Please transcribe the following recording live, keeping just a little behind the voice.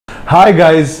Hi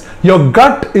guys, your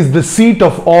gut is the seat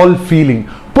of all feeling.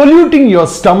 Polluting your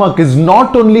stomach is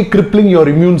not only crippling your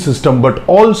immune system but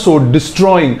also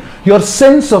destroying your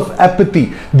sense of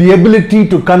apathy, the ability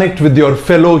to connect with your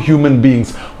fellow human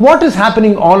beings. What is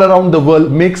happening all around the world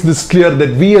makes this clear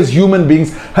that we as human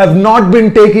beings have not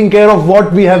been taking care of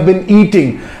what we have been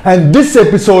eating. And this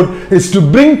episode is to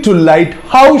bring to light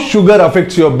how sugar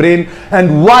affects your brain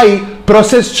and why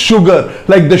processed sugar,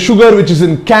 like the sugar which is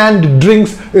in canned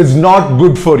drinks, is not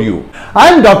good for you.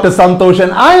 I'm Dr. Santhosh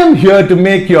and I am here to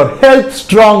make your health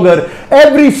stronger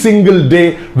every single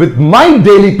day with my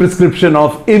daily prescription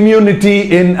of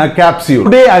immunity in a capsule.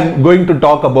 Today I'm going to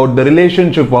talk about the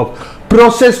relationship of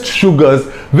processed sugars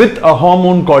with a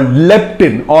hormone called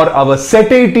leptin, or our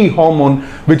satiety hormone,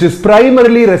 which is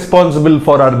primarily responsible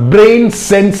for our brain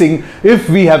sensing if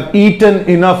we have eaten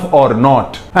enough or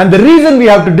not. And the reason we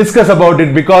have to discuss about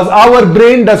it because our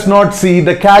brain does not see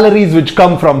the calories which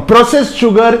come from processed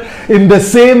sugar in the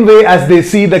same way as they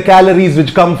see the calories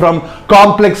which come from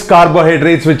complex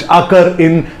carbohydrates which occur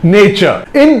in nature.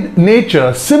 In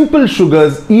nature, simple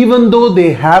sugars, even though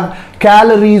they have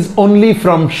calories only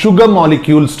from sugar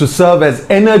molecules to serve as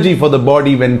energy for the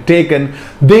body when taken,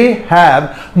 they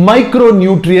have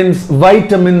micronutrients,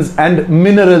 vitamins and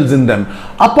minerals in them.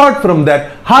 Apart from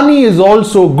that, honey is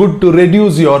also good to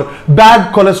reduce your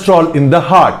bad cholesterol in the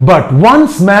heart. But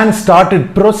once man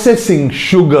started processing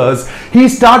sugars, he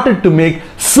started to make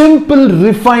simple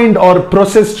refined or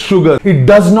processed sugar. It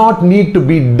does not need to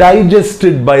be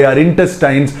digested by our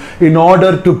intestines in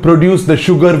order to produce the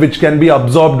sugar which can be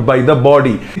absorbed by the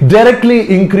body. It directly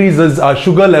increases our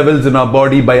sugar levels in our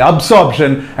body by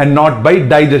absorption and not by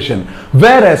digestion.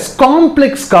 Whereas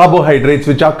complex carbohydrates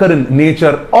which occur in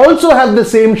nature also have the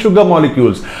same sugar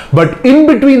molecules, but in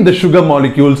between the sugar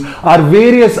molecules are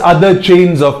various other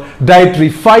chains of dietary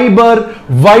fiber,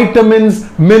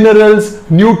 vitamins, minerals,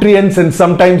 nutrients and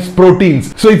sometimes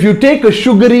proteins. So if you take a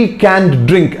sugary canned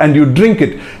drink and you drink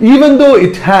it, even though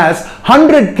it has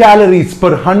 100 calories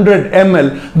per 100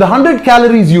 ml, the 100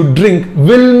 calories you drink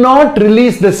will not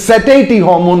release the satiety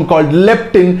hormone called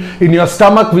leptin in your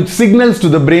stomach, which signals to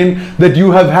the brain that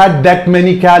you have had that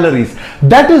many calories.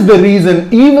 That is the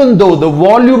reason, even though the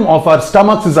volume of our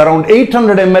stomachs is around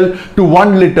 800 ml to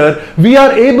 1 liter, we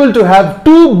are able to have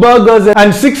 2 burgers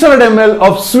and 600 ml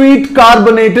of sweet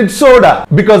carbonated soda,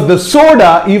 because the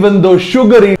soda, even though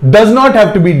sugary, does not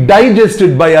have to be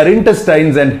digested by our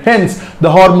intestines, and hence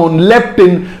the hormone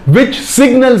leptin, which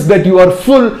signals that you are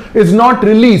full, is not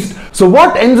released. So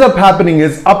what ends up happening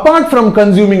is, apart from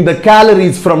consuming the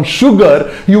calories from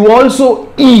sugar, you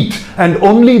also eat, and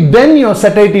only then your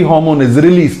satiety hormone is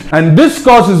released. And this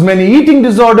causes many eating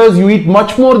disorders. You eat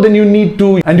much more than you need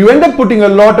to, and you end up putting a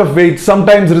lot of weight,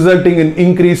 sometimes resulting in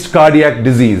increased cardiac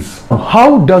disease.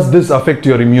 How does this affect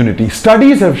your immunity?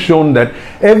 Studies have shown that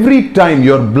every time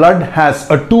your blood has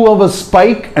a 2-hour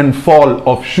spike and fall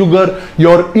of sugar,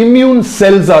 your immune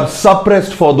cells are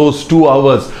suppressed for those 2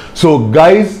 hours. So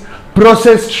guys,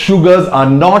 processed sugars are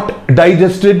not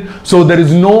digested, so there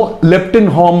is no leptin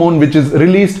hormone which is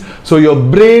released, so your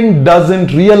brain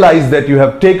doesn't realize that you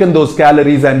have taken those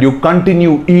calories and you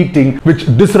continue eating, which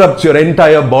disrupts your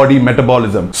entire body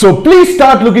metabolism. So please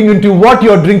start looking into what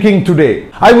you're drinking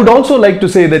today. I would also like to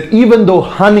say that even though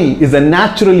honey is a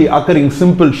naturally occurring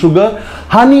simple sugar,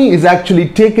 honey is actually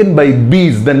taken by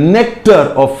bees. The nectar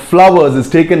of flowers is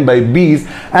taken by bees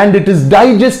and it is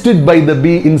digested by the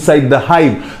bee inside the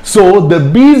hive. So the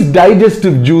bees'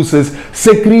 digestive juices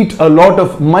secrete a lot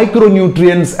of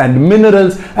micronutrients and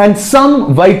minerals and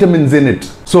some vitamins in it.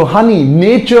 So honey,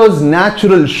 nature's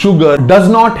natural sugar, does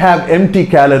not have empty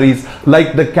calories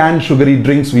like the canned sugary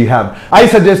drinks we have. I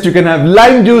suggest you can have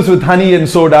lime juice with honey and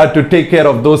soda to take care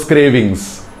of those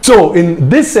cravings. So in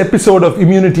this episode of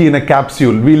Immunity in a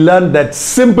Capsule, we learned that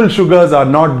simple sugars are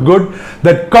not good,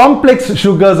 that complex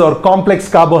sugars or complex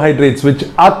carbohydrates which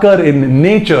occur in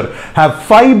nature have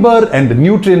fiber and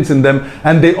nutrients in them,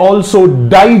 and they also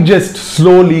digest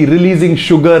slowly, releasing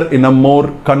sugar in a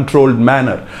more controlled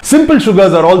manner. Simple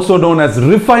sugars are also known as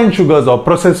refined sugars or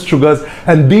processed sugars,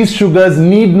 and these sugars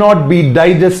need not be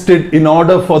digested in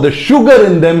order for the sugar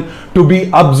in them to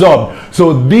be absorbed.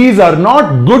 So these are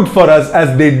not good for us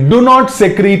as they do not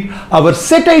secrete our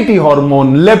satiety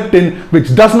hormone leptin,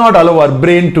 which does not allow our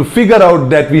brain to figure out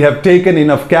that we have taken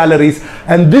enough calories,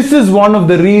 and this is one of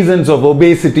the reasons of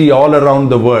obesity all around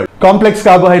the world. Complex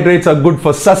carbohydrates are good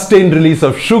for sustained release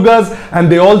of sugars,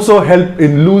 and they also help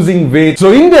in losing weight,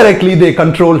 so indirectly they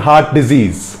control heart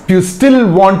disease. If you still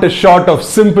want a shot of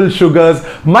simple sugars,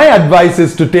 my advice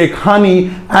is to take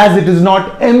honey, as it is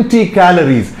not empty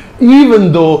calories.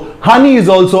 Even though Honey is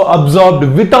also absorbed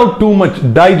without too much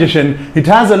digestion. It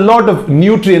has a lot of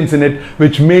nutrients in it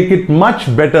which make it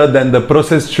much better than the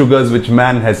processed sugars which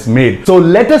man has made. So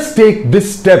let us take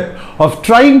this step of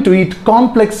trying to eat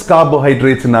complex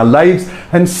carbohydrates in our lives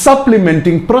and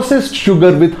supplementing processed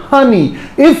sugar with honey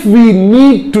if we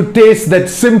need to taste that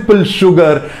simple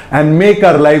sugar and make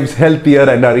our lives healthier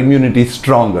and our immunity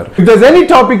stronger. If there's any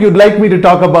topic you'd like me to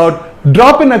talk about,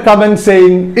 drop in a comment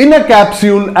saying in a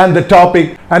capsule and the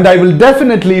topic, and I will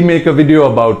definitely make a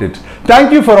video about it.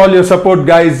 Thank you for all your support,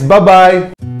 guys. Bye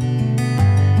bye.